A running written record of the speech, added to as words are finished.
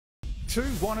Two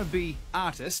wannabe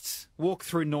artists walk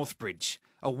through Northbridge.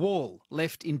 A wall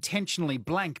left intentionally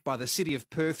blank by the City of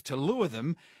Perth to lure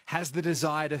them has the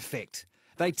desired effect.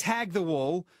 They tag the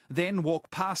wall, then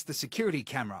walk past the security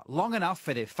camera long enough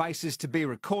for their faces to be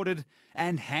recorded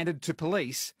and handed to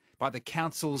police by the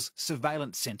council's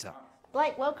surveillance centre.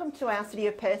 Blake, welcome to our City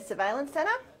of Perth Surveillance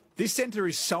Centre. This centre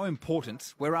is so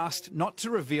important, we're asked not to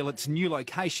reveal its new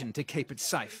location to keep it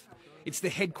safe. It's the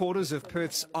headquarters of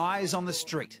Perth's Eyes on the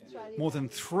Street. More than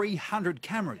 300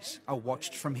 cameras are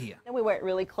watched from here. We work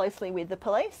really closely with the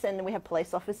police, and we have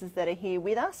police officers that are here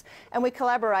with us, and we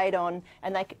collaborate on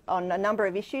a number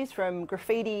of issues, from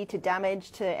graffiti to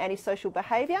damage to antisocial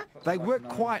behaviour. They work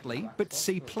quietly but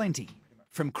see plenty.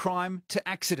 From crime to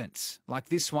accidents, like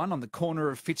this one on the corner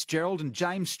of Fitzgerald and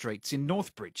James Streets in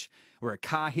Northbridge, where a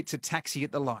car hits a taxi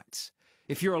at the lights.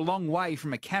 If you're a long way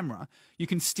from a camera, you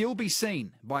can still be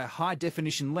seen by a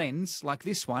high-definition lens like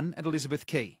this one at Elizabeth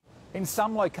Quay. In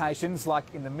some locations,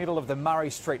 like in the middle of the Murray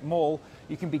Street Mall,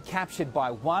 you can be captured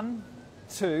by 1,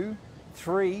 2,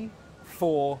 3,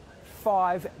 4,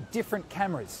 5 different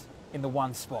cameras in the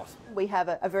one spot. We have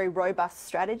a very robust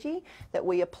strategy that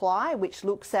we apply, which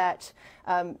looks at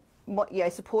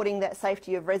supporting that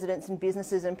safety of residents and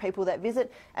businesses and people that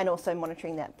visit, and also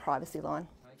monitoring that privacy line.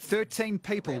 13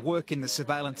 people work in the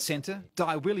surveillance centre.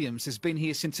 Di Williams has been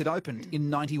here since it opened in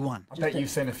 '91. I bet you've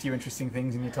seen a few interesting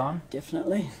things in your time.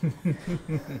 Definitely.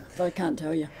 But I can't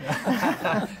tell you.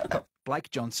 Blake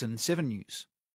Johnson, 7 News.